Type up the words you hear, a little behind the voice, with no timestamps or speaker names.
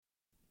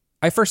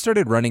I first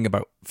started running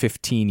about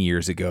 15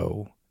 years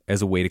ago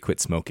as a way to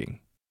quit smoking.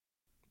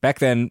 Back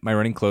then, my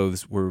running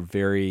clothes were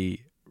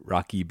very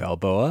Rocky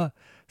Balboa,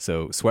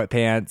 so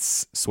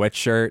sweatpants,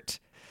 sweatshirt.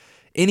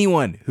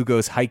 Anyone who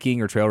goes hiking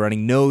or trail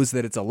running knows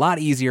that it's a lot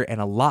easier and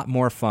a lot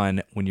more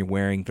fun when you're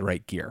wearing the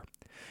right gear.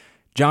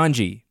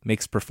 Janji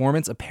makes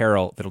performance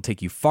apparel that'll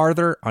take you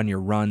farther on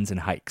your runs and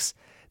hikes.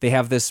 They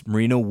have this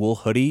merino wool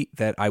hoodie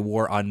that I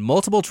wore on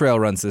multiple trail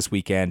runs this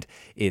weekend.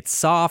 It's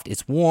soft,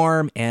 it's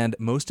warm, and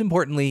most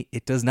importantly,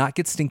 it does not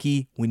get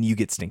stinky when you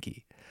get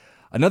stinky.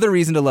 Another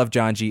reason to love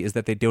Janji is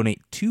that they donate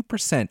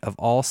 2% of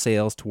all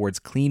sales towards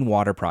clean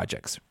water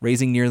projects,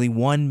 raising nearly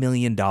 $1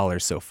 million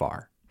so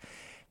far.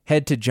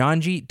 Head to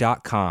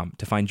janji.com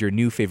to find your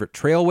new favorite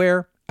trail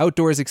wear,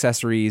 outdoors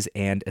accessories,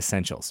 and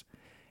essentials.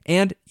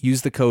 And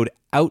use the code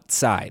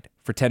OUTSIDE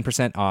for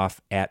 10%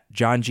 off at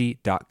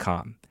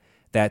janji.com.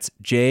 That's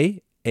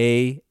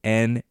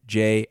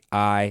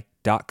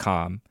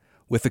JANJI.com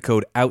with the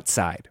code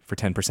OUTSIDE for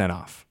 10%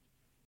 off.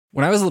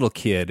 When I was a little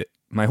kid,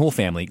 my whole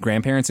family,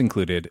 grandparents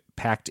included,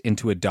 packed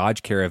into a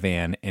Dodge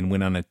Caravan and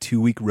went on a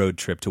 2-week road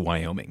trip to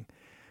Wyoming.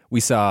 We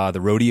saw the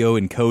rodeo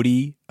in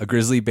Cody, a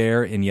grizzly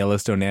bear in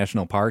Yellowstone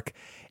National Park,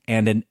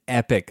 and an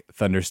epic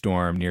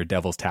thunderstorm near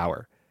Devil's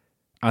Tower.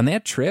 On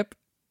that trip,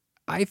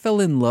 I fell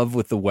in love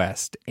with the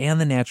West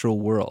and the natural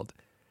world.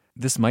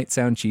 This might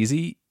sound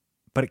cheesy,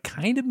 but it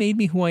kind of made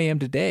me who I am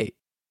today.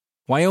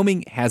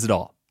 Wyoming has it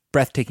all.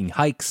 Breathtaking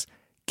hikes,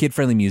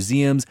 kid-friendly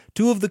museums,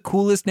 2 of the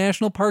coolest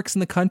national parks in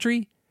the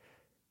country.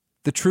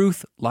 The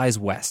truth lies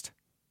west.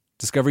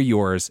 Discover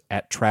yours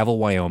at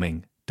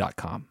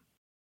travelwyoming.com.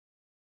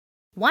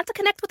 Want to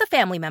connect with a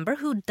family member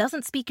who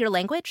doesn't speak your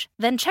language?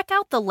 Then check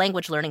out the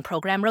language learning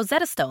program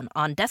Rosetta Stone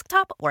on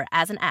desktop or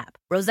as an app.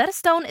 Rosetta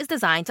Stone is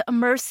designed to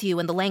immerse you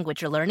in the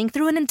language you're learning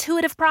through an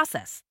intuitive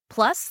process.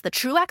 Plus, the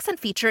True Accent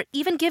feature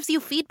even gives you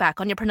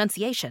feedback on your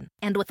pronunciation.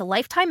 And with a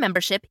lifetime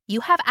membership,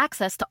 you have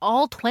access to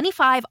all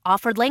 25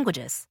 offered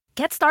languages.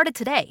 Get started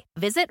today.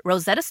 Visit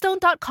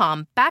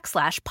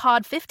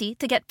rosettastone.com/pod50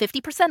 to get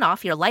 50%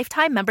 off your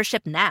lifetime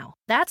membership now.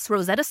 That's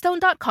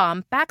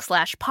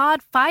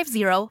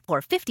rosettastone.com/pod50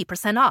 for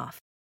 50%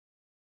 off.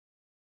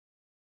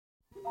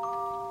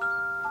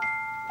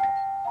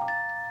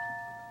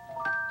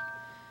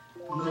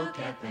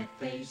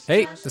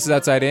 Hey, this is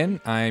Outside In.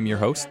 I'm your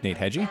host, Nate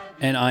Hedgie.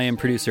 And I am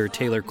producer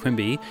Taylor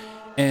Quimby.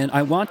 And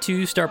I want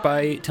to start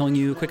by telling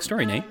you a quick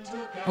story, Nate.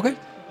 Okay.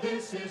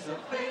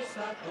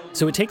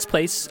 So it takes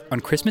place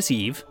on Christmas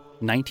Eve,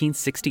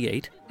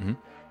 1968. Mm-hmm.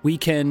 We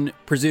can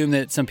presume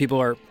that some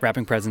people are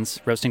wrapping presents,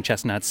 roasting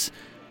chestnuts,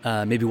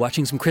 maybe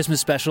watching some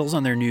Christmas specials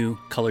on their new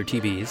color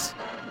TVs.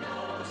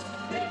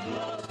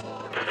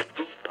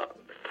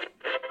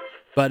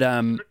 But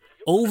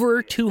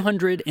over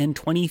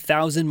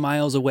 220,000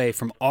 miles away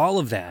from all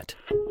of that,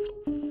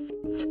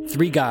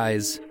 3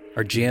 guys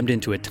are jammed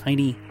into a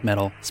tiny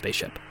metal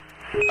spaceship.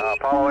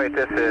 Apollo 8,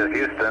 this is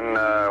Houston.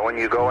 When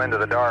you go into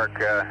the dark,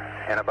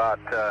 in about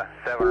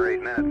 7 or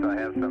 8 minutes, I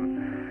have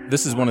some...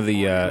 This is one of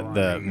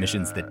the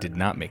missions that did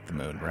not make the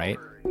moon, right?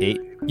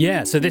 8?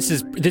 Yeah, so this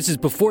is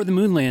before the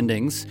moon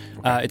landings.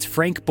 It's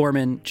Frank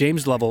Borman,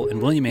 James Lovell, and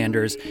William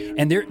Anders,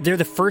 and they're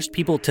the first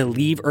people to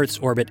leave Earth's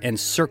orbit and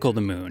circle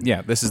the moon.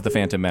 Yeah, this is the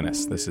Phantom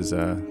Menace. This is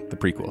the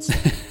prequels.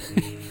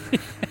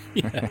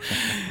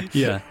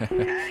 Yeah.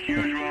 As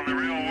usual in the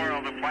real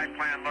world, the flight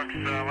plan looks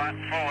a lot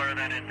fuller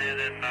than it did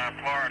in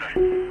Florida.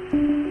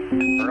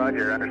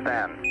 Roger,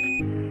 understand.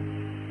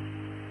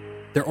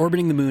 They're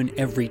orbiting the moon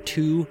every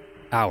 2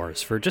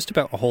 hours for just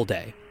about a whole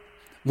day.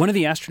 One of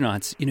the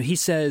astronauts, he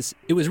says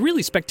it was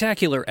really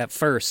spectacular at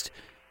first,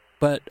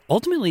 but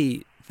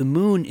ultimately the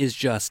moon is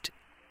just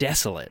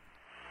desolate.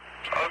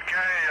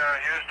 Okay,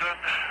 Houston.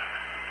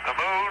 The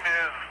moon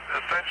is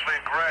essentially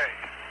gray.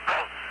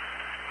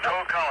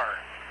 No color.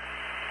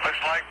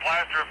 Looks like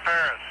plaster of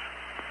Paris.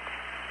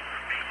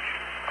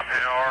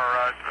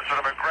 Or sort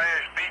of a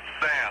grayish beach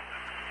sand.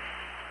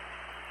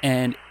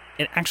 And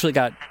it actually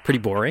got pretty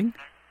boring.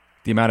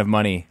 The amount of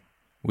money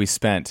we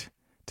spent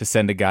to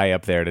send a guy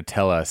up there to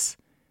tell us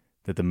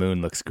that the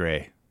moon looks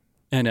gray.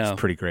 I know. It's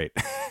pretty great.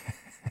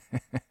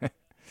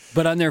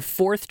 But on their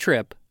 4th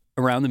trip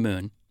around the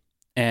moon,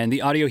 and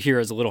the audio here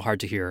is a little hard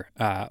to hear,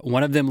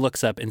 one of them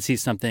looks up and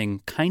sees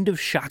something kind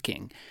of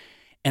shocking.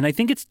 And I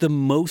think it's the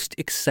most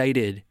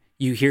excited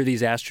you hear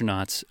these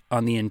astronauts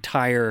on the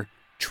entire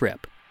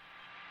trip.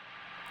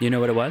 You know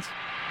what it was?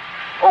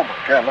 Oh my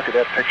God, look at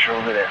that picture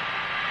over there.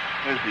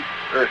 There's the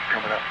Earth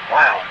coming up.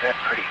 Wow, is that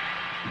pretty?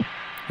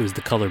 It was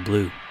the color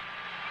blue.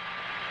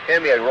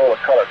 Hand me a roll of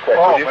color quick.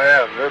 Oh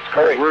man, that's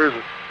great. Where is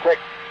it? Quick.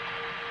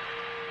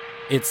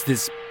 It's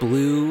this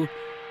blue,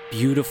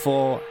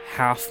 beautiful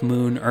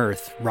half-moon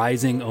Earth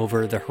rising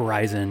over the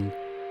horizon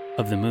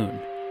of the moon.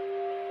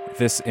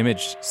 This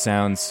image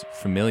sounds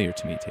familiar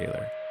to me,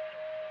 Taylor.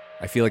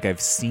 I feel like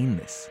I've seen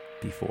this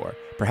before.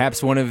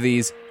 Perhaps one of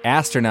these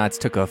astronauts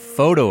took a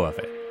photo of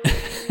it.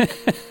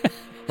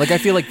 I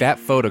feel like that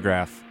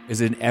photograph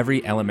is in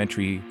every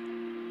elementary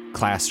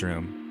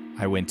classroom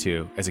I went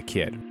to as a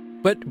kid.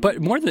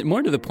 But more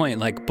to the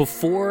point,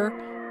 before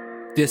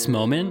this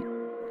moment,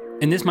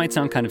 and this might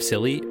sound kind of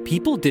silly,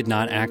 people did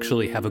not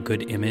actually have a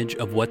good image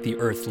of what the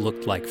Earth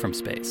looked like from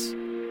space.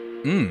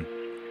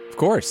 Of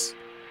course.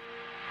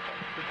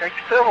 Take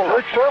several of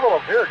them.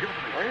 Here, give it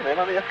to me. Wait a minute,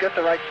 let me just get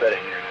the right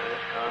setting here.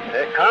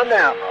 Calm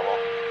down, Bubble.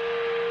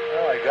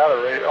 Oh, I got it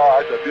right. Oh,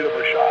 that's a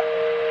beautiful shot.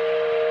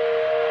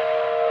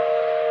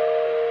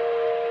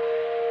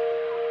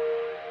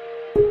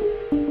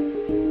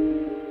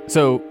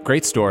 So,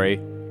 great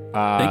story.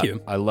 Thank you.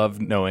 I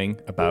love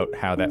knowing about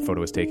how that photo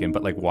was taken,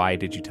 but why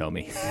did you tell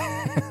me?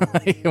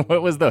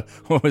 What was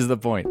the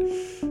point?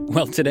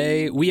 Well,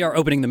 today we are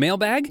opening the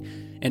mailbag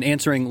and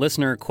answering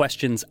listener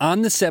questions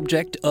on the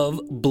subject of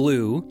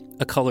blue,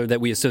 a color that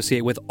we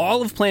associate with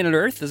all of planet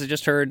Earth, as I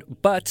just heard,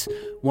 but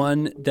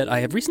one that I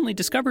have recently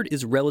discovered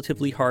is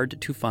relatively hard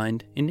to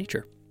find in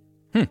nature.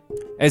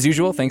 As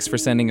usual, thanks for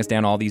sending us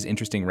down all these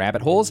interesting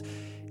rabbit holes.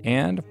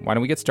 And why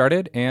don't we get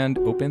started and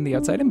open the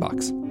outside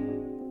inbox?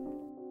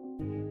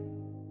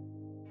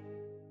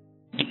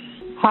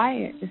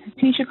 Hi, this is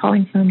Tanisha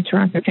calling from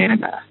Toronto,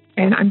 Canada,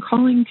 and I'm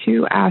calling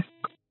to ask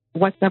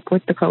what's up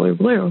with the color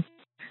blue.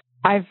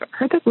 I've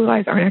heard that blue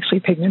eyes aren't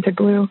actually pigmented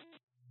blue,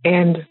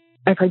 and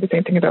I've heard the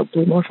same thing about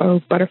blue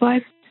morpho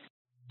butterflies.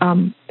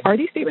 Are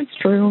these statements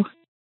true?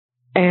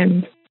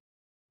 And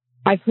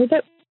I've heard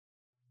that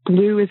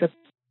blue is a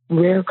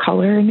rare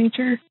color in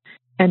nature,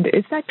 and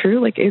is that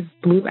true? Is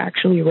blue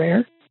actually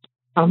rare?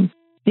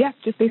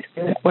 Just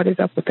basically, what is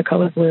up with the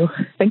color blue?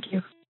 Thank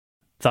you.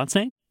 Thoughts,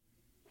 Nate?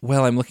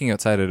 Well, I'm looking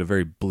outside at a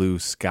very blue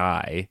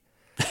sky.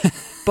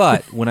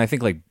 But when I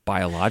think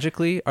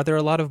biologically, are there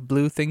a lot of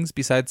blue things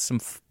besides some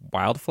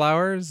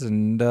wildflowers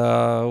and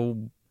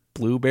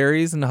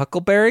blueberries and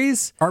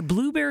huckleberries? Are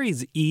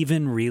blueberries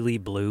even really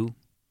blue?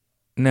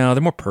 No,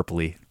 they're more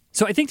purpley.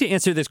 So I think to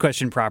answer this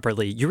question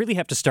properly, you really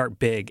have to start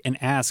big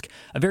and ask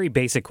a very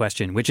basic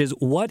question, which is,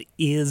 what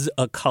is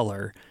a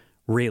color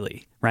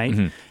really, right?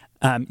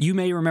 Mm-hmm. You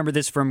may remember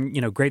this from,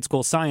 grade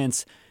school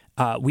science.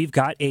 We've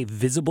got a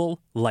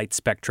visible light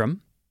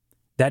spectrum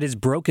that is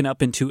broken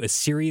up into a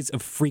series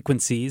of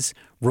frequencies: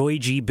 Roy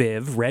G.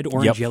 Biv, red,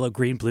 orange, yellow,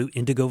 green, blue,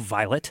 indigo,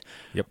 violet.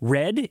 Yep.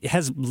 Red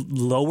has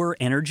lower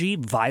energy.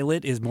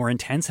 Violet is more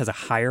intense, has a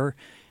higher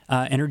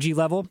energy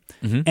level.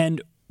 Mm-hmm.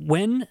 And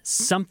when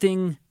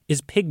something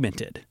is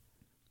pigmented,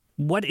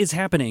 what is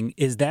happening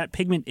is that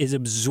pigment is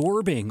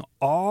absorbing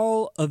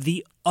all of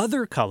the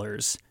other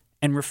colors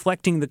and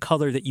reflecting the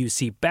color that you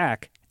see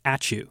back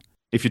at you.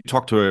 If you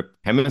talk to a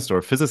chemist or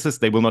a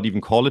physicist, they will not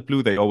even call it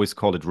blue. They always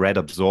call it red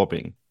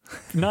absorbing.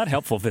 Not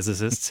helpful,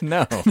 physicists.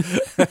 No.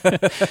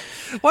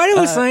 Why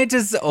do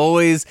scientists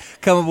always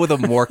come up with a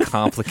more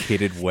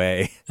complicated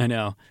way? I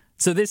know.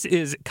 So this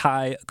is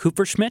Kai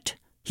Kupferschmidt.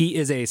 He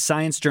is a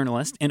science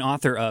journalist and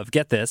author of,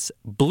 get this,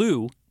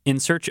 Blue in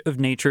Search of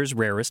Nature's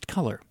Rarest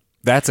Color.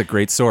 That's a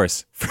great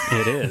source.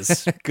 It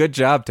is. Good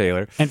job,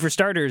 Taylor. And for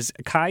starters,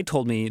 Kai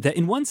told me that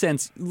in one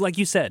sense, like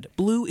you said,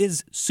 blue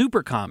is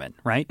super common,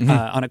 right? Mm-hmm.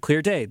 On a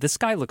clear day, the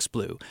sky looks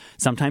blue.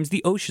 Sometimes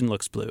the ocean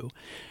looks blue.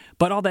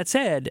 But all that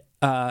said,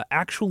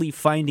 actually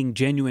finding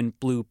genuine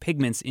blue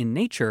pigments in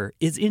nature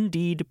is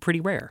indeed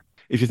pretty rare.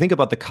 If you think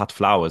about the cut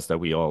flowers that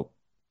we all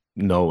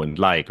know and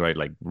like, right?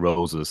 Like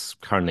roses,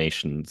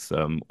 carnations,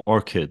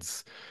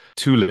 orchids,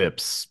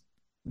 tulips,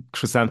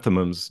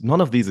 chrysanthemums,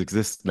 none of these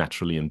exist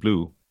naturally in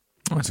blue.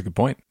 Oh, that's a good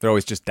point. They're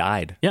always just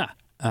dyed. Yeah.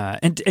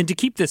 And to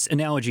keep this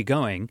analogy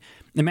going,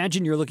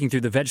 imagine you're looking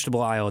through the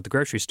vegetable aisle at the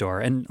grocery store,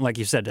 and like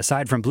you said,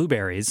 aside from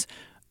blueberries,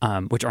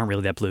 which aren't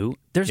really that blue,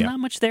 there's not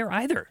much there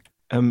either.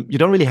 You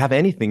don't really have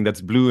anything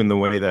that's blue in the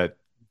way that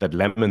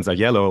lemons are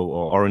yellow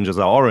or oranges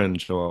are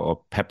orange or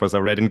peppers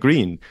are red and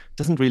green. It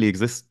doesn't really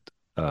exist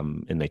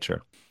in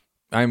nature.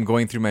 I'm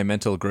going through my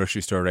mental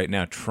grocery store right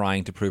now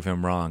trying to prove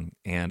him wrong,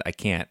 and I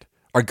can't.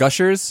 Are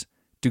gushers...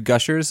 Do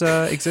gushers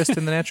exist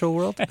in the natural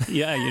world?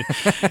 Yeah,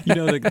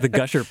 the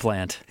gusher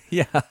plant.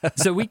 Yeah.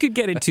 So we could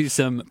get into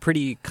some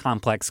pretty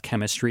complex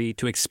chemistry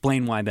to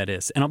explain why that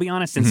is. And I'll be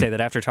honest and say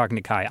that after talking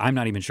to Kai, I'm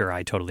not even sure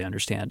I totally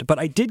understand. But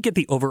I did get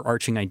the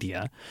overarching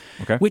idea,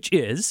 which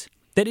is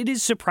that it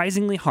is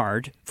surprisingly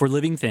hard for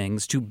living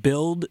things to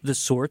build the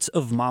sorts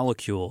of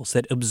molecules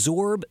that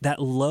absorb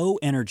that low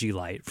energy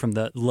light from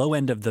the low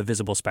end of the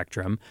visible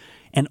spectrum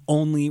and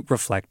only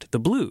reflect the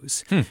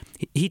blues.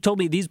 He told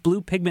me these blue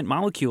pigment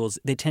molecules,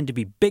 they tend to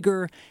be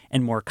bigger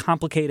and more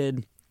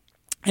complicated.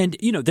 And,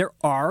 there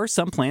are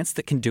some plants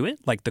that can do it,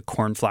 like the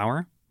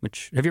cornflower,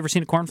 which, have you ever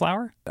seen a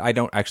cornflower? I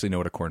don't actually know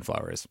what a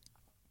cornflower is.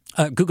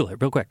 Google it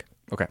real quick.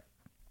 Okay.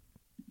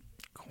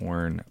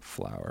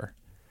 Cornflower.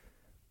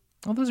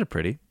 Oh, those are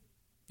pretty.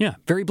 Yeah,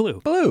 very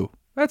blue. Blue.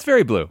 That's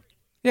very blue.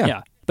 Yeah.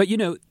 Yeah. But,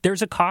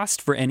 there's a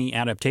cost for any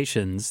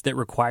adaptations that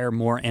require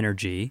more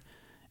energy.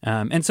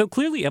 And so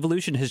clearly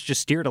evolution has just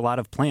steered a lot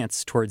of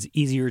plants towards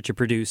easier to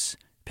produce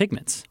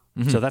pigments.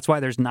 Mm-hmm. So that's why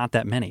there's not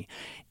that many.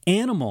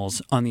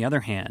 Animals, on the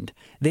other hand,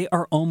 they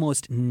are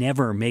almost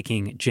never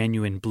making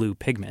genuine blue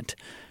pigment.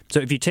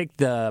 So if you take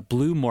the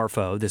blue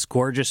morpho, this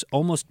gorgeous,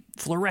 almost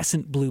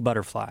fluorescent blue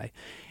butterfly,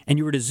 and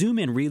you were to zoom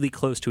in really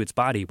close to its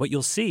body, what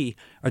you'll see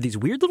are these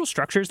weird little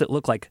structures that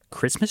look like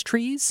Christmas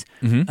trees.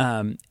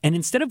 And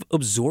instead of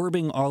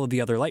absorbing all of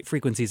the other light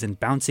frequencies and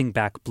bouncing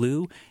back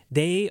blue,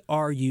 they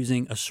are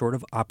using a sort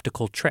of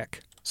optical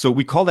trick. So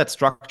we call that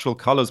structural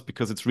colors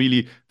because it's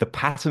really the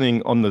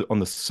patterning on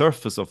the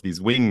surface of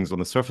these wings, on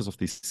the surface of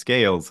these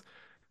scales,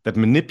 that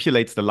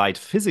manipulates the light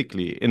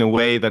physically in a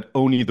way that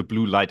only the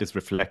blue light is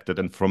reflected.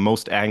 And from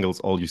most angles,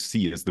 all you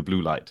see is the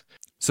blue light.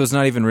 So it's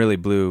not even really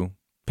blue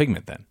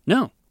pigment then?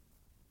 No.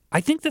 I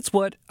think that's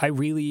what I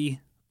really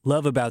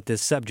love about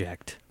this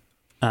subject,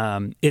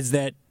 is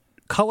that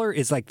color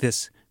is like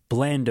this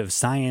blend of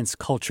science,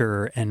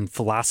 culture, and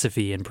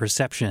philosophy and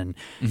perception.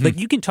 Like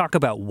you can talk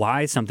about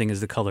why something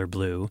is the color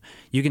blue.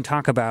 You can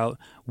talk about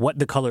what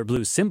the color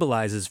blue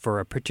symbolizes for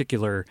a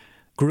particular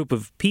group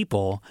of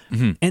people.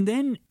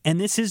 And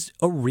this is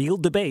a real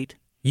debate,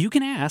 you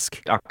can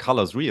ask, are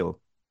colors real?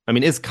 I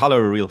mean, is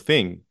color a real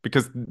thing?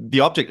 Because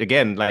the object,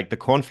 again, like the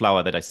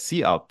cornflower that I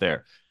see out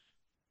there,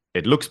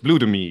 it looks blue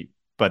to me,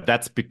 but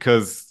that's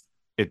because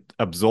it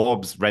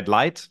absorbs red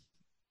light.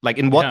 Like,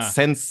 in what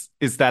sense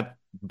is that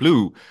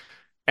blue?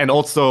 And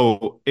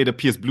also, it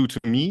appears blue to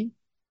me,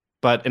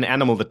 but an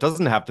animal that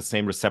doesn't have the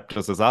same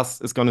receptors as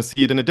us is going to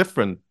see it in a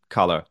different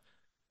color.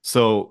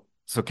 So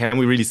can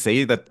we really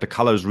say that the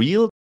color is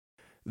real?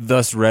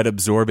 Thus red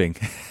absorbing.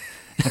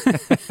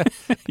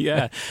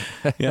 Yeah.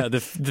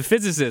 The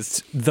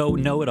physicists, though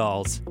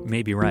know-it-alls,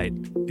 may be right.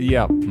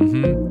 Yeah.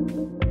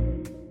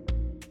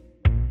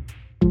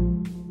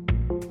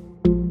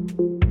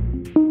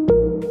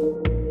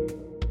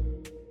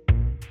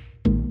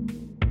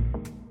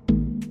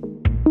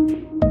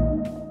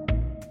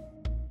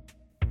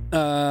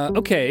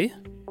 Okay.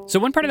 So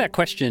one part of that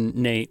question,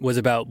 Nate, was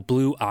about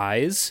blue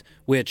eyes,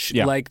 which,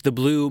 like the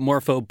blue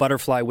morpho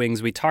butterfly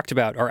wings we talked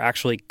about, are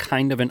actually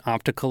kind of an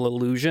optical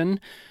illusion.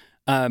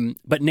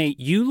 But Nate,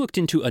 you looked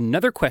into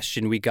another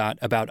question we got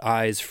about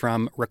eyes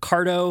from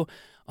Ricardo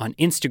on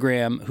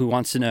Instagram, who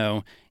wants to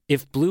know,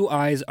 if blue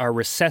eyes are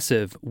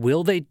recessive,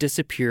 will they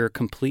disappear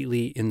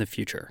completely in the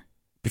future?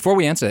 Before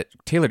we answer it,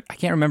 Taylor, I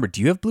can't remember.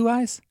 Do you have blue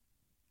eyes?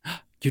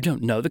 You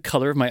don't know the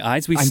color of my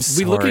eyes? We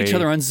sorry. look at each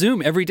other on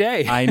Zoom every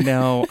day. I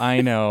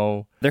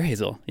know. They're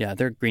hazel. Yeah,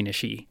 they're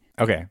greenish-y.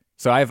 Okay.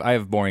 So I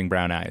have boring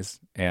brown eyes,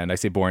 and I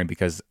say boring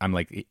because I'm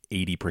like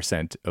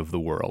 80% of the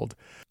world.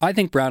 I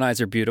think brown eyes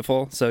are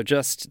beautiful, so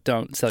just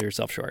don't sell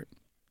yourself short.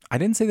 I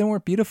didn't say they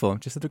weren't beautiful,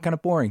 just that they're kind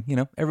of boring. You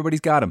know,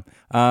 everybody's got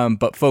them.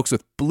 But folks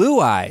with blue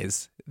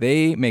eyes,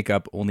 they make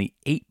up only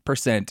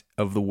 8%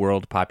 of the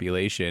world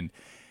population.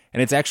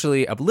 And it's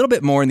actually a little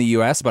bit more in the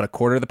U.S., about a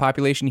quarter of the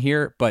population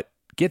here. But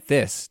get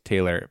this,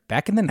 Taylor,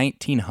 back in the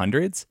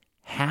 1900s,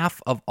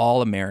 half of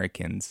all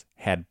Americans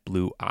had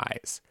blue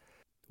eyes.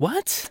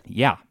 What?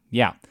 Yeah.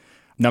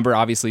 Number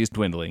obviously is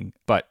dwindling,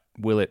 but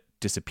will it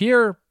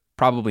disappear?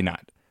 Probably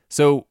not.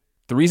 So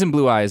the reason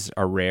blue eyes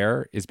are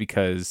rare is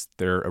because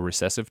they're a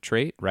recessive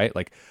trait, right?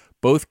 Like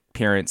both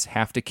parents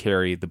have to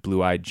carry the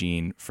blue-eyed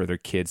gene for their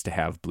kids to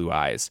have blue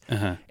eyes.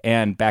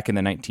 And back in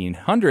the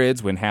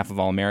 1900s, when half of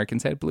all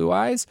Americans had blue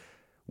eyes,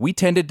 we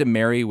tended to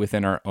marry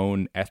within our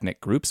own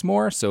ethnic groups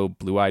more. So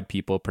blue-eyed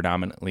people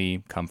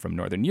predominantly come from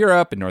Northern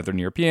Europe, and Northern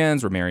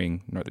Europeans were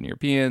marrying Northern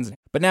Europeans.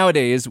 But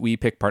nowadays, we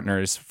pick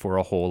partners for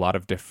a whole lot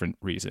of different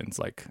reasons.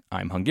 Like,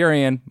 I'm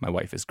Hungarian, my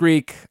wife is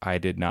Greek. I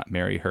did not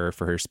marry her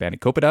for her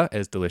spanakopita,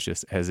 as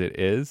delicious as it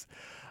is.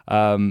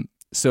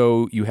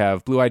 So you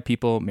have blue-eyed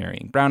people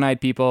marrying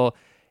brown-eyed people.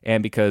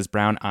 And because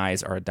brown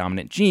eyes are a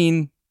dominant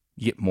gene,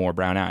 you get more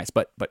brown eyes.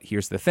 But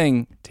here's the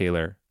thing,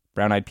 Taylor.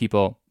 Brown-eyed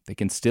people, they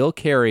can still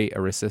carry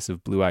a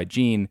recessive blue-eyed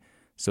gene,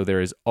 so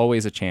there is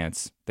always a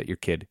chance that your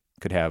kid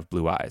could have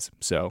blue eyes.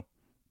 So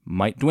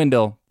might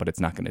dwindle, but it's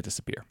not going to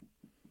disappear.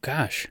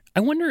 Gosh,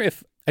 I wonder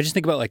if, I just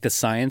think about like the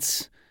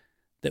science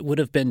that would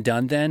have been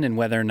done then and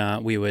whether or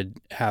not we would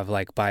have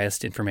like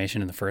biased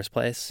information in the first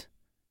place.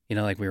 You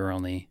know, like we were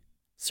only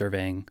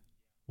surveying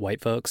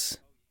white folks.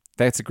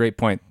 That's a great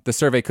point. The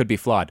survey could be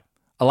flawed.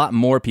 A lot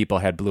more people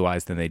had blue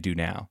eyes than they do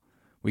now.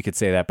 We could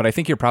say that, but I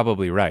think you're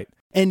probably right.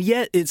 And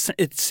yet it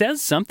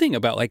says something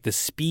about like the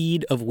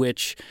speed of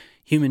which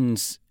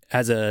humans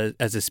as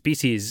a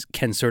species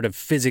can sort of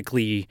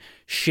physically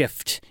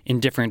shift in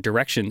different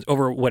directions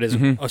over what is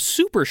a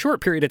super short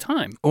period of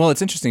time. Well,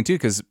 it's interesting too,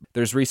 because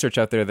there's research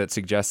out there that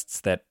suggests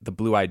that the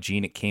blue-eyed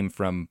gene, it came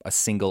from a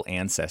single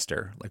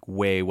ancestor, like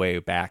way, way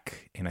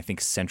back in, I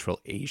think, Central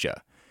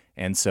Asia.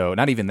 And so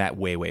not even that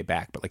way, way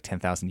back, but like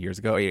 10,000 years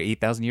ago,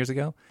 8,000 years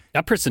ago.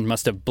 That person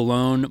must have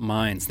blown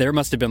minds. There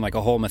must have been like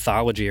a whole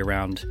mythology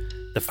around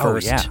the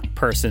first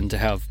person to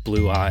have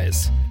blue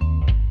eyes.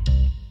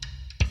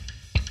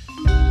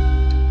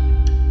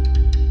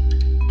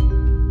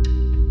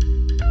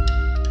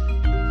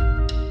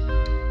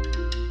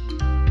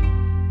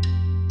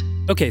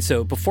 Okay,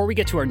 so before we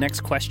get to our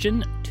next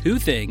question, two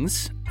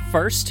things.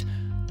 First,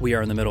 we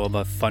are in the middle of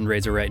a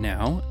fundraiser right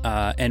now.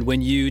 And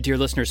when you, dear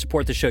listeners,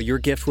 support the show, your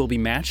gift will be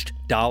matched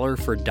dollar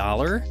for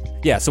dollar?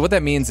 Yeah, so what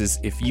that means is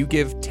if you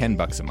give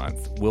 $10 a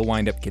month, we'll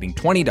wind up getting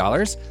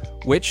 $20,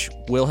 which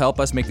will help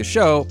us make the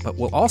show, but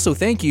we'll also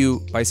thank you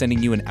by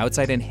sending you an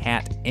Outside-In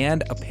hat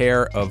and a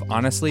pair of,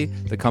 honestly,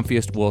 the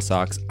comfiest wool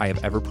socks I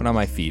have ever put on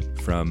my feet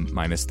from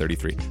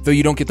 -33. Though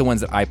you don't get the ones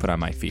that I put on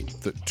my feet.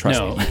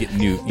 Trust me,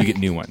 you get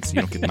new ones.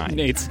 You don't get mine.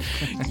 Nate's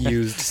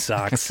used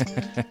socks.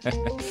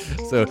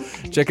 So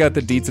check out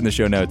the deets in the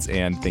show notes,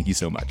 and thank you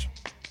so much.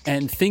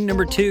 And thing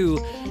number 2,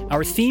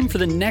 our theme for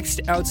the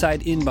next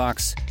Outside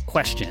Inbox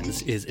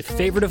questions is a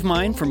favorite of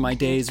mine from my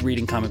days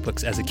reading comic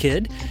books as a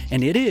kid,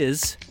 and it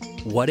is,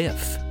 what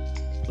if?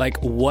 Like,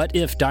 what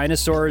if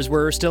dinosaurs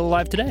were still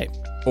alive today?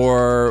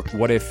 Or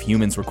what if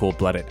humans were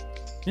cold-blooded?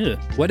 Yeah.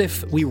 What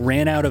if we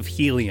ran out of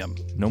helium?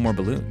 No more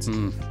balloons.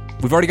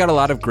 We've already got a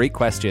lot of great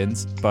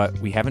questions, but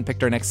we haven't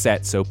picked our next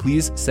set, so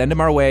please send them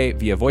our way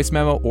via voice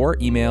memo or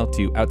email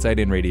to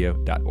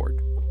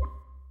outsideinradio.org.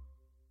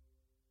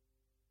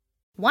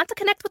 Want to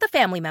connect with a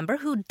family member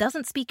who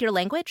doesn't speak your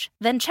language?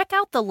 Then check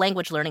out the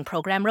language learning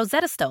program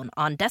Rosetta Stone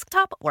on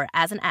desktop or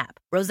as an app.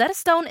 Rosetta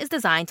Stone is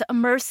designed to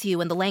immerse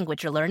you in the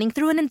language you're learning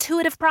through an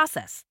intuitive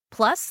process.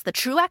 Plus, the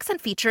True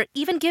Accent feature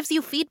even gives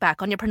you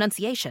feedback on your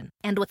pronunciation.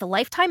 And with a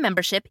lifetime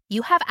membership,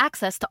 you have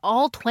access to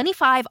all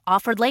 25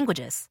 offered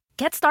languages.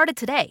 Get started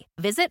today.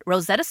 Visit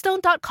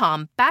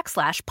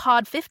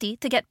rosettastone.com/pod50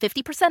 to get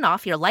 50%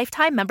 off your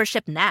lifetime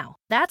membership now.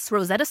 That's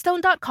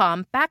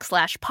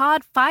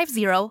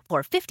rosettastone.com/pod50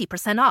 for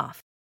 50%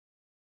 off.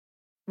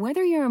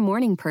 Whether you're a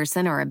morning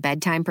person or a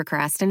bedtime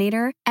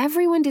procrastinator,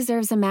 everyone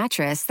deserves a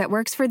mattress that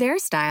works for their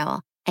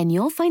style. And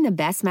you'll find the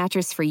best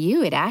mattress for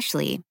you at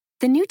Ashley.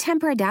 The new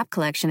Temper-Adapt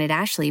collection at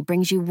Ashley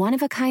brings you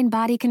one-of-a-kind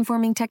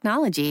body-conforming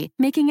technology,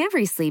 making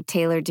every sleep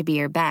tailored to be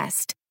your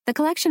best. The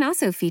collection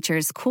also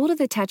features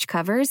cool-to-the-touch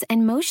covers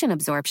and motion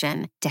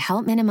absorption to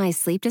help minimize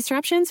sleep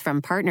disruptions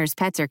from partners,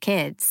 pets, or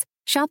kids.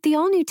 Shop the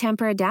all-new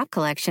Temper-Adapt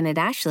collection at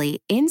Ashley,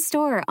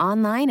 in-store or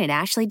online at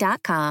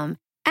ashley.com.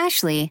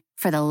 Ashley,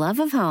 for the love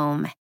of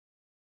home.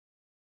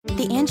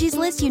 The Angie's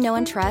List you know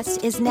and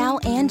trust is now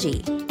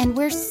Angie, and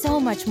we're so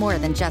much more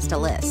than just a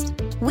list.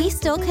 We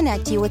still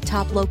connect you with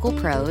top local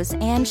pros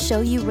and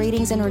show you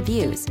ratings and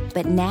reviews,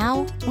 but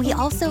now we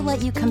also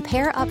let you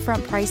compare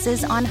upfront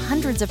prices on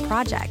hundreds of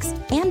projects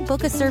and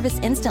book a service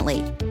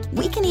instantly.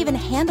 We can even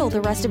handle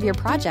the rest of your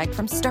project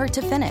from start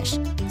to finish.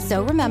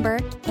 So remember,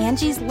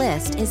 Angie's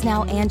List is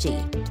now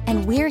Angie,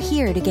 and we're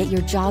here to get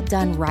your job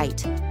done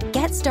right.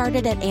 Get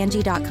started at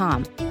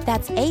Angie.com.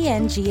 That's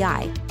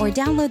ANGI, or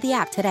download the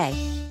app today.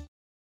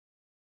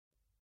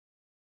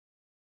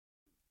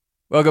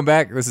 Welcome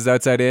back. This is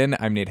Outside In.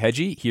 I'm Nate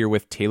Hedgie, here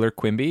with Taylor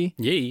Quimby.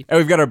 Yay. And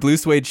we've got our blue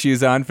suede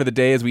shoes on for the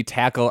day as we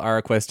tackle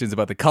our questions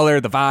about the color,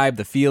 the vibe,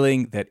 the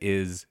feeling that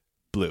is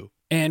blue.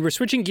 And we're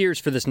switching gears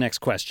for this next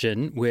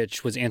question,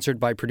 which was answered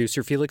by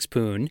producer Felix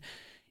Poon.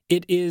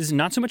 It is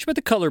not so much about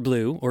the color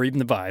blue, or even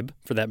the vibe,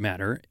 for that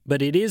matter,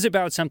 but it is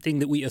about something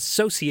that we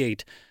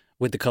associate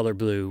with the color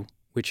blue,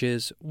 which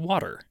is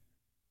water.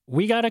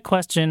 We got a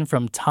question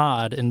from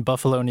Todd in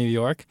Buffalo, New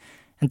York,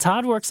 and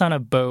Todd works on a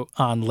boat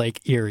on Lake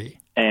Erie.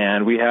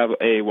 And we have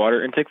a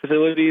water intake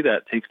facility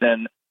that takes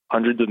in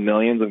hundreds of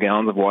millions of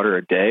gallons of water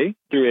a day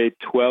through a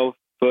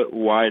 12-foot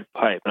wide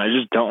pipe. And I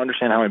just don't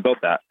understand how we built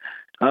that.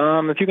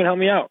 If you can help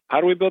me out, how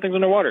do we build things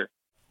underwater?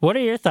 What are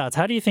your thoughts?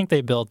 How do you think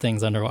they build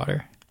things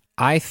underwater?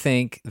 I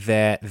think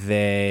that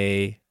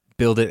they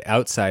build it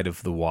outside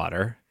of the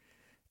water.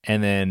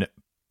 And then,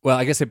 well,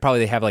 I guess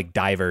they have like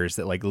divers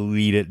that like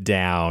lead it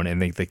down,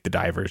 and they think the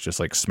divers just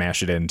like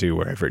smash it into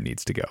wherever it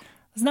needs to go.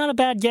 It's not a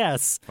bad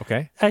guess.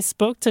 Okay. I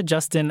spoke to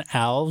Justin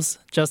Alves.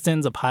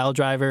 Justin's a pile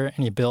driver,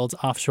 and he builds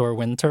offshore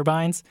wind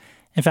turbines.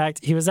 In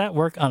fact, he was at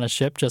work on a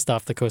ship just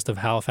off the coast of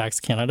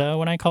Halifax, Canada,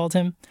 when I called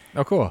him.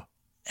 Oh, cool.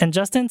 And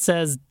Justin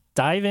says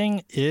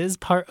diving is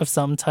part of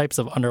some types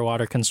of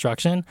underwater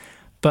construction,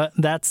 but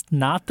that's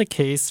not the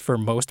case for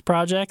most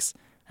projects,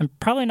 and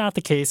probably not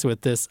the case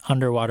with this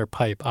underwater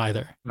pipe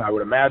either. I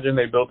would imagine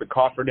they built a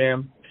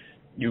cofferdam.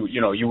 You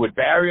would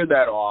barrier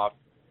that off,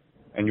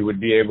 and you would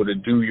be able to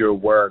do your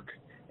work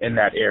in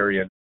that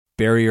area.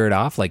 Barrier it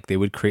off? Like they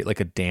would create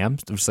like a dam,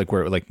 just like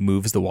where it like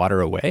moves the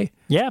water away?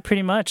 Yeah,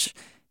 pretty much.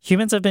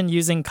 Humans have been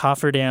using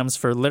cofferdams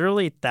for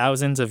literally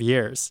thousands of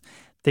years.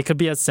 They could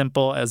be as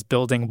simple as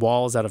building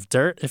walls out of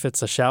dirt if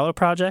it's a shallow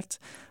project.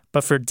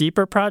 But for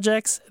deeper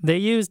projects, they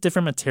use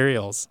different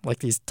materials, like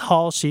these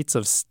tall sheets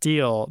of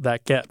steel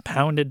that get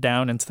pounded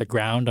down into the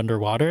ground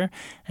underwater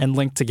and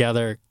linked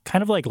together,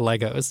 kind of like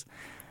Legos.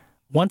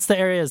 Once the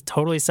area is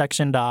totally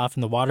sectioned off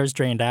and the water's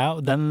drained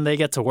out, then they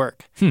get to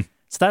work. So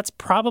that's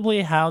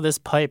probably how this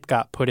pipe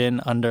got put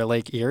in under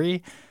Lake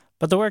Erie.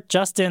 But the work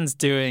Justin's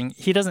doing,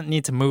 he doesn't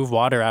need to move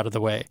water out of the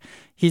way.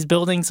 He's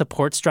building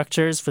support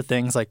structures for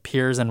things like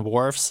piers and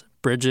wharfs,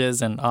 bridges,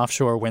 and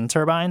offshore wind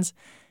turbines.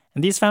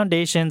 And these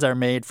foundations are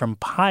made from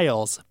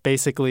piles,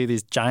 basically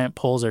these giant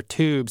poles or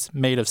tubes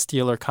made of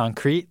steel or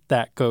concrete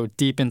that go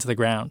deep into the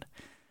ground.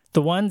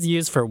 The ones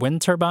used for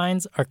wind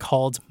turbines are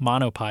called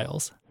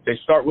monopiles. They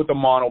start with a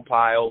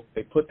monopile,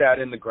 they put that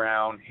in the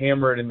ground,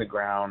 hammer it in the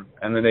ground,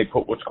 and then they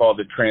put what's called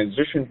the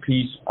transition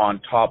piece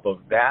on top of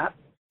that.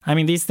 I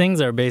mean, these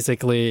things are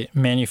basically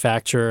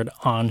manufactured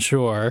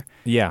onshore.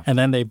 Yeah. And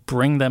then they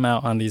bring them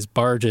out on these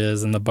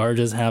barges, and the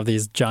barges have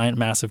these giant,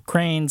 massive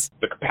cranes.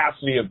 The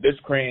capacity of this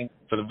crane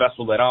for the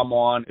vessel that I'm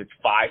on, it's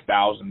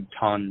 5,000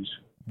 tons.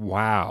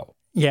 Wow.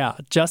 Yeah,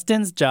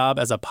 Justin's job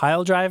as a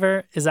pile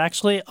driver is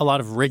actually a lot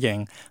of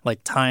rigging, like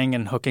tying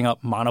and hooking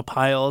up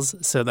monopiles.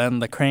 So then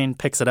the crane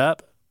picks it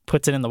up,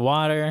 puts it in the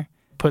water,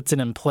 puts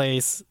it in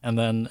place, and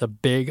then a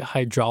big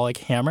hydraulic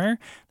hammer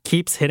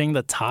keeps hitting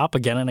the top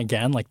again and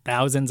again, like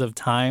thousands of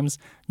times,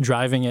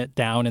 driving it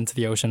down into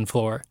the ocean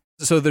floor.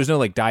 So there's no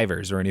like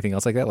divers or anything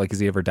else like that? Like, is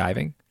he ever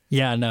diving?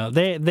 Yeah, no,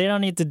 they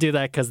don't need to do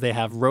that because they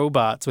have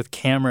robots with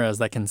cameras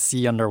that can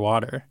see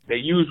underwater. They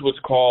use what's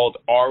called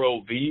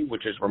ROV,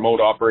 which is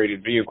remote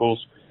operated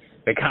vehicles.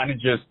 They kind of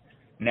just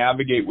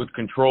navigate with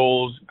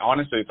controls.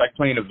 Honestly, it's like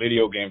playing a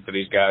video game for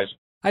these guys.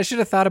 I should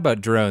have thought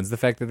about drones, the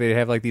fact that they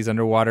have like these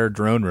underwater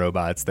drone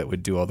robots that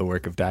would do all the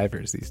work of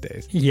divers these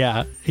days.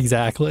 Yeah,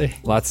 exactly.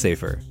 A lot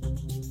safer.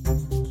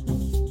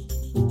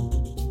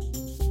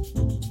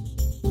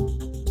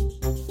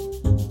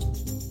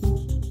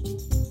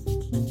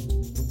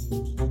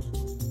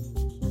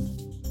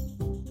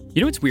 You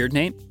know what's weird,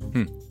 Nate?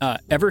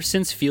 Ever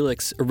since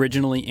Felix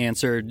originally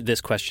answered this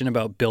question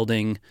about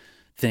building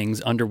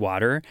things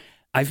underwater,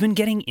 I've been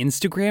getting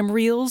Instagram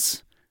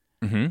reels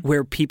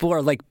where people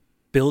are like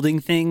building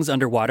things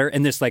underwater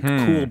and this like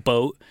cool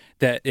boat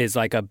that is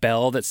like a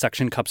bell that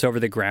suction cups over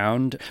the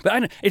ground. But I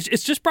don't,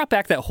 it's just brought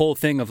back that whole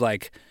thing of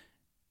like,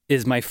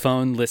 is my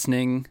phone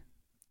listening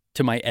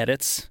to my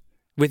edits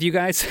with you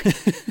guys?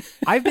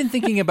 I've been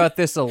thinking about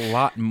this a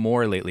lot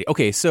more lately.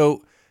 Okay,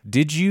 so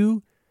did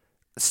you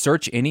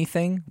search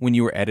anything when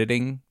you were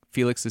editing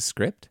Felix's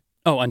script?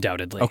 Oh,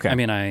 undoubtedly. Okay. I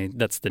mean,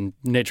 that's the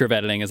nature of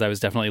editing, is I was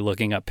definitely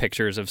looking up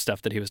pictures of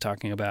stuff that he was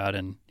talking about,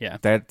 and yeah.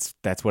 That's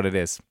what it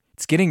is.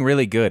 It's getting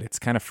really good. It's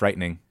kind of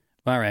frightening.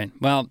 All right.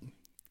 Well,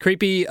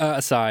 creepy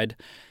aside,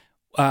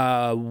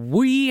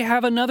 we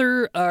have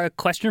another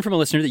question from a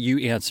listener that you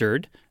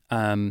answered.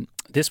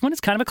 This one is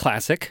kind of a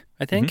classic,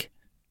 I think.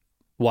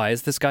 Why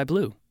is the sky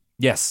blue?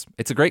 Yes,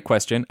 it's a great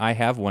question. I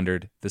have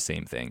wondered the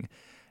same thing.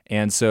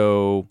 And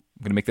so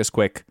I'm going to make this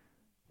quick.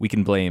 We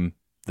can blame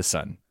the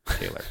sun,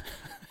 Taylor.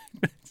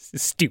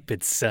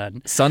 Stupid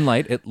sun.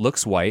 Sunlight, it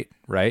looks white,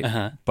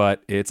 right?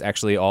 But it's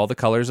actually all the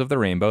colors of the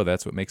rainbow.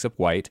 That's what makes up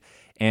white.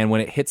 And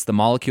when it hits the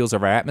molecules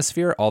of our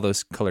atmosphere, all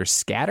those colors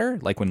scatter,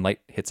 like when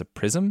light hits a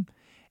prism.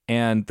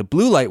 And the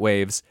blue light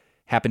waves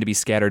happen to be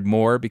scattered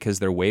more because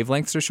their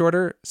wavelengths are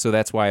shorter. So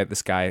that's why the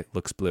sky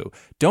looks blue.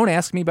 Don't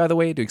ask me, by the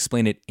way, to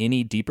explain it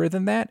any deeper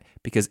than that,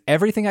 because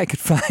everything I could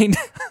find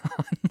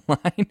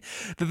online,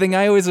 the thing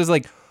I always was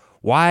like,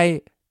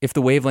 why, if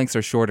the wavelengths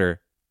are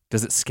shorter,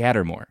 does it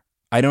scatter more?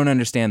 I don't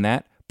understand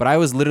that. But I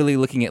was literally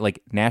looking at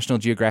like National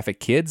Geographic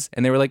Kids,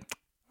 and they were like,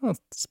 oh,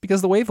 it's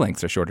because the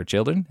wavelengths are shorter,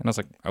 children. And I was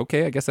like,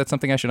 okay, I guess that's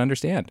something I should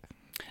understand.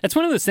 It's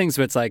one of those things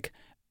where it's like,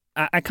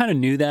 I kind of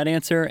knew that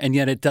answer, and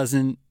yet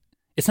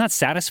it's not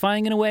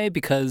satisfying in a way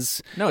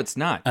because... No, it's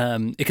not.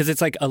 Because it's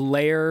like a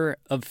layer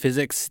of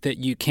physics that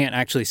you can't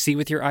actually see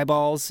with your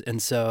eyeballs,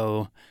 and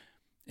so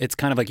it's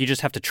kind of like you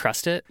just have to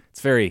trust it.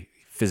 It's very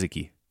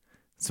physicky.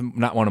 It's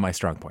not one of my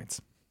strong points.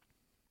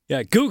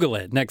 Yeah, Google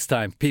it next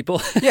time,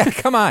 people. Yeah,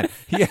 come on.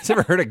 You guys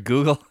ever heard of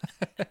Google?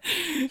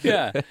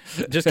 Yeah,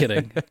 just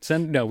kidding.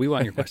 No, we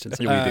want your questions.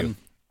 Yeah, we do.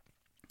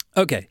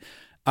 Okay.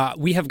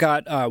 We have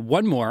got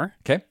one more.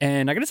 Okay.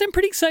 And I got to say, I'm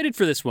pretty excited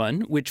for this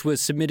one, which was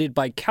submitted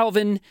by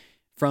Calvin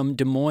from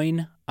Des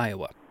Moines,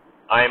 Iowa.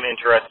 I'm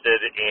interested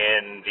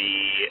in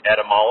the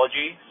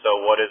etymology.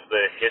 So what is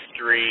the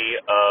history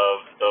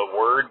of the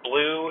word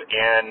blue,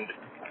 and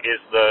is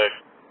the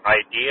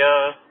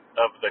idea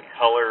of the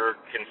color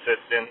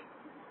consistent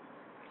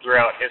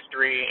throughout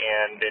history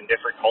and in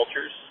different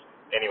cultures?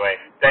 Anyway,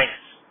 thanks.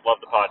 Love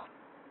the pod.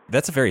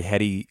 That's a very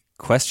heady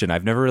question.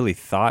 I've never really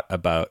thought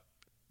about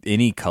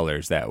any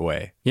colors that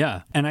way.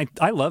 Yeah, and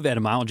I love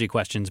etymology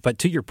questions, but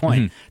to your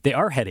point, they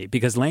are heady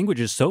because language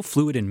is so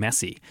fluid and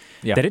messy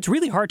that it's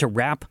really hard to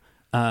wrap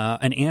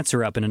an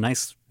answer up in a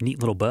nice, neat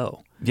little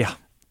bow. Yeah.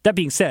 That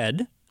being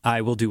said,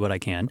 I will do what I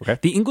can. Okay.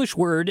 The English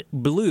word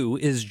blue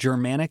is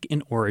Germanic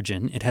in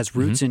origin. It has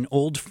roots in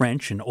Old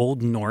French and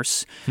Old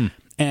Norse.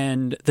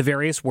 And the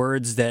various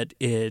words that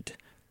it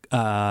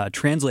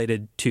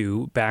translated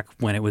to back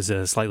when it was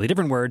a slightly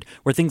different word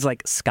were things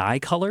like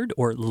sky-colored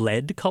or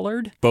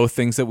lead-colored. Both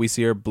things that we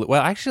see are blue.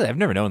 Well, actually, I've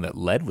never known that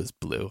lead was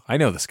blue. I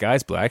know the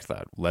sky's blue. I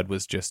thought lead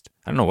was just,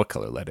 I don't know what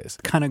color lead is.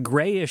 Kind of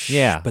grayish,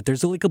 but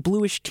there's like a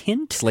bluish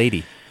tint.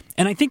 Slatey.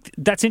 And I think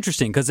that's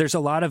interesting because there's a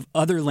lot of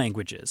other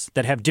languages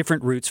that have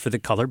different roots for the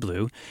color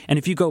blue. And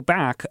if you go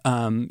back,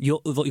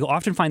 you'll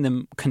often find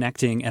them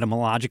connecting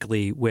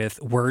etymologically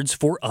with words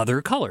for other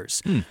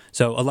colors.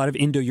 So a lot of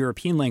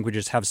Indo-European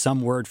languages have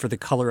some word for the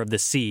color of the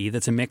sea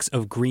that's a mix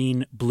of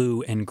green,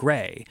 blue, and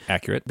gray.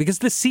 Accurate. Because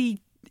the sea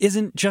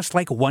isn't just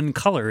like one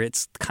color.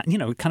 It's,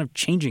 kind of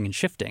changing and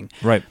shifting.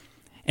 Right.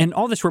 And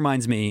all this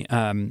reminds me,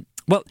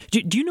 Well,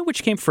 do you know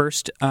which came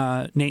first,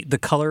 Nate, the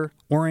color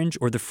orange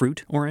or the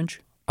fruit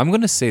orange? I'm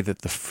going to say that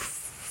the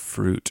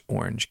fruit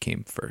orange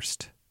came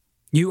first.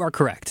 You are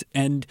correct.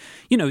 And,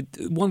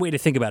 one way to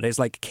think about it is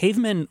like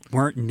cavemen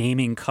weren't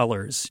naming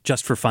colors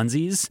just for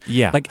funsies.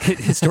 Yeah. Like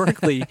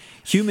historically,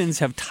 humans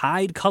have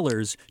tied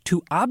colors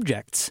to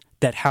objects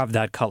that have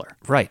that color.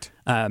 Right.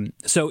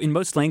 So in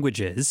most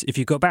languages, if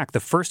you go back, the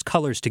first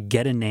colors to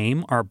get a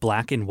name are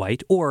black and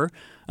white or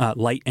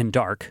light and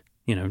dark.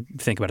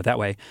 Think about it that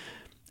way.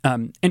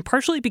 And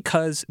partially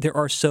because there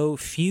are so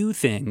few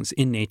things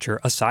in nature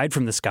aside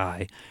from the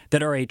sky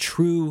that are a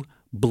true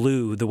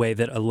blue, the way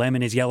that a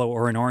lemon is yellow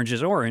or an orange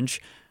is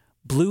orange.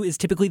 Blue is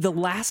typically the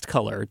last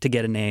color to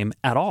get a name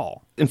at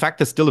all. In fact,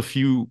 there's still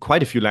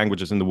quite a few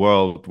languages in the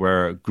world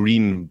where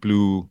green,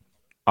 blue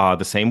are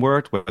the same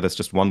word, where there's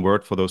just one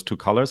word for those two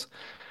colors.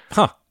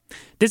 Huh.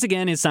 This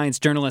again is science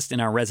journalist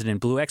and our resident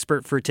blue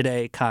expert for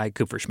today, Kai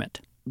Kupferschmidt.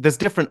 There's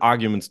different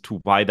arguments to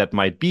why that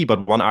might be,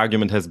 but one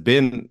argument has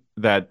been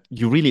that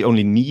you really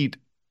only need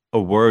a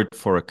word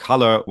for a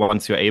color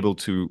once you're able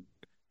to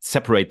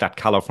separate that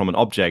color from an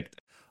object.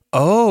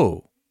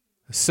 Oh,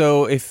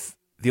 so if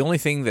the only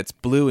thing that's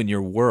blue in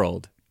your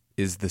world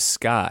is the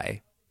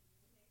sky,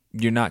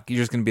 you're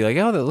just going to be like,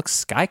 oh, that looks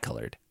sky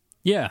colored.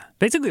 Yeah,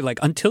 basically like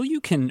until you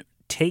can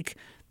take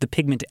the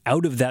pigment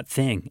out of that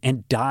thing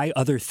and dye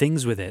other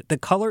things with it, the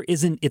color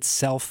isn't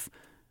itself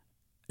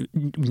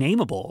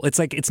nameable. It's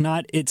like it's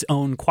not its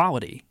own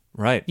quality.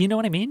 Right. You know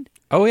what I mean?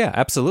 Oh, yeah,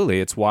 absolutely.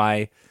 It's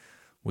why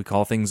we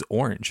call things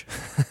orange.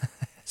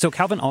 So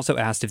Calvin also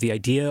asked if the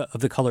idea of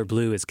the color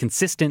blue is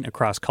consistent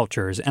across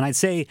cultures, and I'd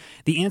say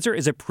the answer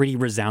is a pretty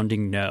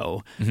resounding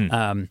no.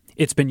 Mm-hmm.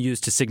 It's been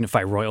used to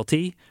signify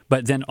royalty,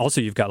 but then also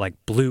you've got like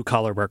blue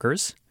collar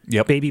workers.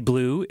 Yep. Baby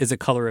blue is a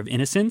color of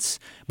innocence,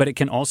 but it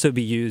can also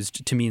be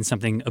used to mean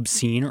something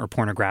obscene or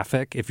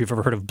pornographic. If you've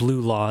ever heard of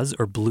blue laws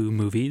or blue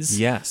movies,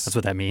 yes, that's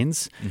what that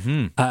means.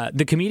 Mm-hmm.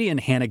 The comedian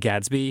Hannah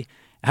Gadsby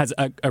has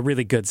a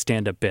really good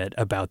stand-up bit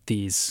about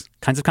these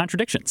kinds of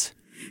contradictions.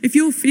 If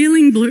you're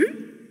feeling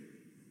blue,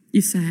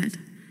 you're sad.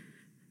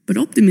 But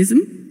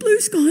optimism, blue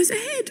skies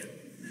ahead.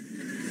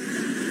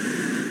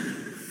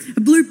 A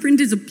blueprint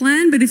is a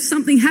plan, but if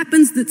something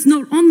happens that's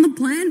not on the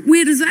plan,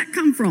 where does that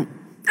come from?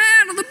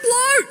 Out of the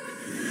blue!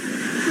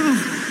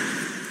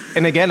 Oh.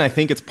 And again, I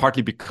think it's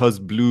partly because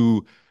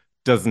blue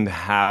doesn't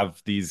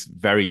have these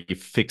very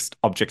fixed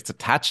objects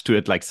attached to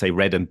it, like, say,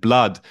 red and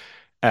blood.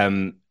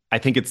 I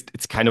think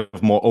it's kind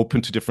of more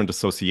open to different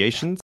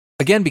associations.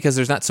 Again, because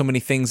there's not so many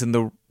things in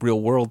the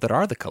real world that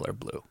are the color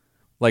blue.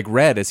 Like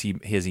red, as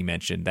he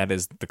mentioned, that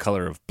is the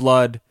color of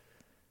blood,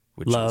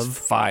 which love, is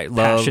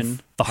passion,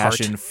 the heart,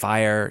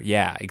 fire.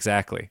 Yeah,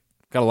 exactly.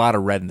 Got a lot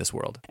of red in this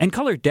world. And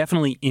color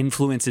definitely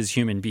influences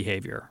human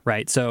behavior,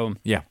 right? So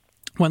yeah.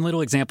 One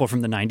little example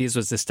from the 90s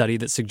was this study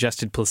that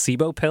suggested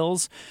placebo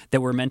pills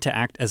that were meant to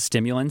act as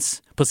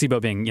stimulants.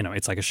 Placebo being,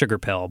 it's like a sugar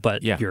pill,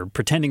 but you're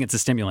pretending it's a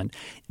stimulant.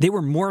 They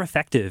were more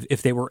effective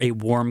if they were a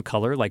warm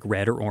color like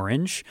red or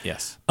orange.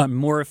 Yes.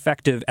 More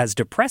effective as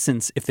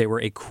depressants if they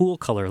were a cool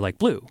color like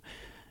blue.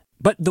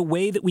 But the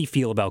way that we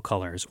feel about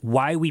colors,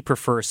 why we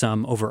prefer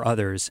some over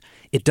others,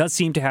 it does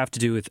seem to have to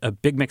do with a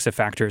big mix of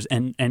factors.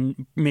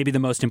 And maybe the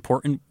most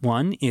important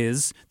one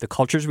is the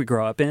cultures we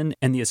grow up in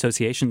and the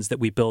associations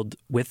that we build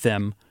with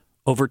them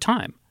over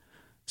time.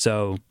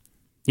 So,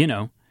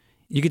 you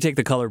could take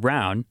the color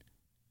brown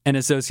and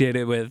associate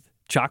it with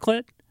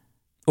chocolate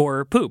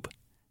or poop.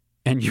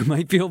 And you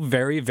might feel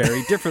very,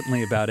 very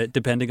differently about it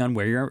depending on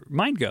where your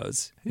mind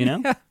goes,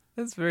 Yeah.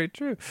 That's very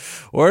true.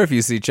 Or if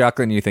you see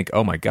chocolate and you think,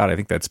 oh my God, I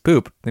think that's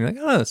poop. Then you're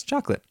like, oh, it's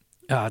chocolate.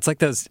 It's like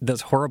those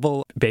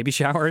horrible baby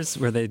showers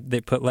where they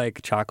put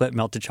like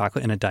melted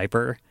chocolate in a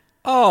diaper.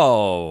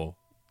 Oh,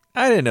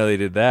 I didn't know they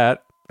did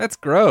that. That's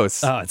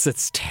gross. Oh, it's a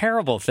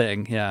terrible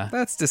thing. Yeah.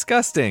 That's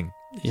disgusting.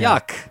 Yeah.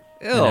 Yuck.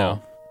 Ew.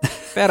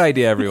 Bad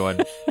idea, everyone.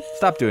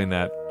 Stop doing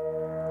that.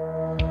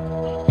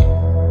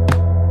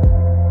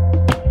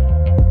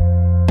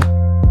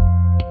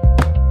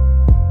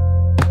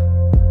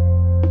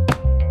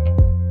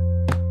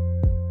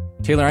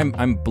 Taylor,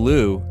 I'm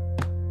blue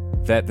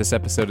that this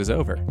episode is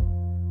over.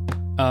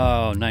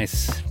 Oh,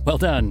 nice. Well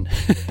done.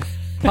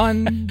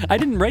 Pun. I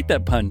didn't write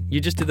that pun. You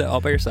just did that all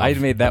by yourself. I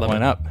made that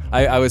one up.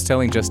 I was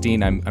telling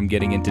Justine I'm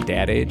getting into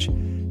dad age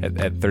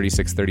at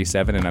 36,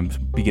 37, and I'm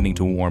beginning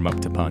to warm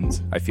up to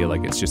puns. I feel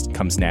like it just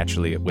comes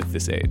naturally with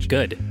this age.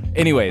 Good.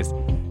 Anyways,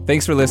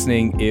 thanks for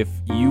listening. If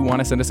you want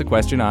to send us a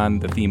question on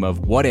the theme of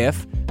what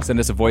if, send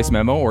us a voice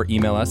memo or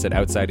email us at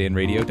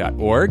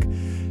outsideinradio.org.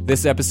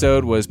 This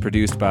episode was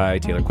produced by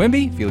Taylor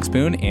Quimby, Felix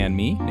Poon, and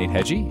me, Nate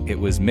Hedgie. It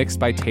was mixed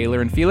by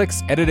Taylor and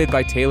Felix, edited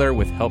by Taylor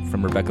with help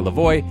from Rebecca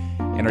Lavoie,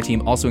 and our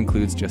team also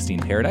includes Justine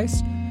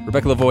Paradise.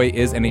 Rebecca Lavoie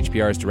is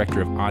NHPR's Director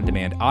of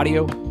On-Demand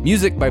Audio.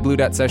 Music by Blue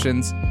Dot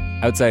Sessions.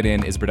 Outside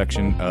In is a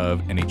production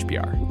of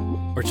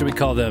NHPR. Or should we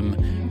call them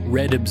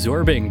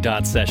red-absorbing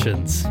dot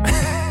sessions?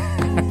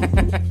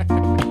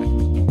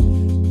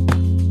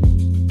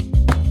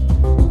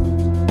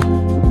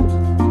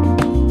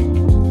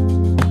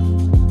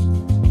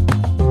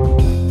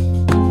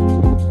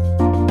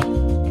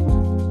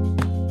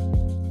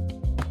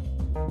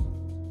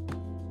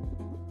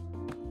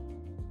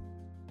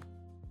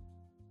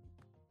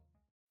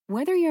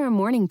 Whether you're a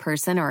morning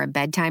person or a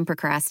bedtime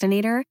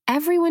procrastinator,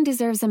 everyone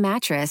deserves a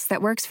mattress that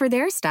works for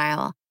their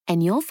style.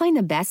 And you'll find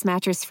the best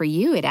mattress for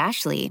you at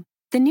Ashley.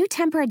 The new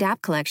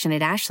Temper-Adapt collection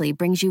at Ashley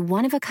brings you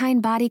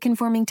one-of-a-kind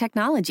body-conforming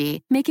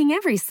technology, making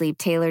every sleep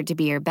tailored to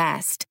be your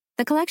best.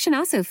 The collection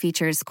also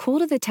features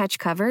cool-to-the-touch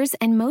covers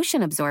and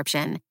motion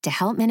absorption to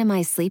help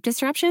minimize sleep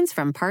disruptions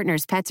from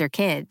partners, pets, or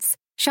kids.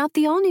 Shop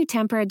the all-new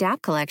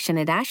Temper-Adapt collection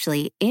at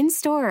Ashley,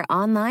 in-store or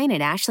online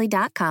at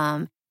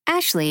ashley.com.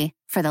 Ashley,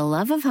 for the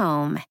love of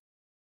home.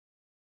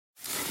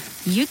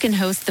 You can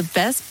host the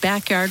best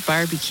backyard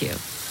barbecue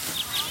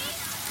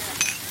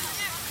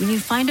when you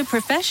find a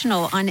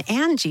professional on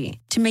Angie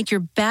to make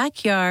your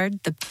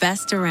backyard the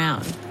best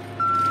around.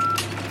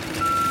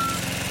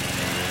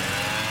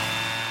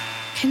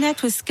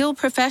 Connect with skilled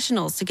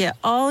professionals to get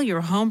all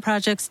your home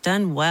projects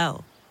done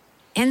well.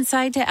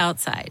 Inside to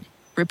outside,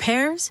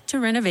 repairs to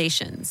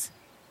renovations.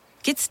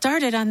 Get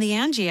started on the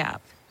Angie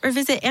app or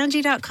visit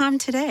Angie.com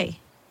today.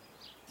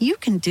 You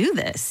can do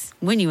this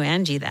when you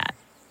Angie that.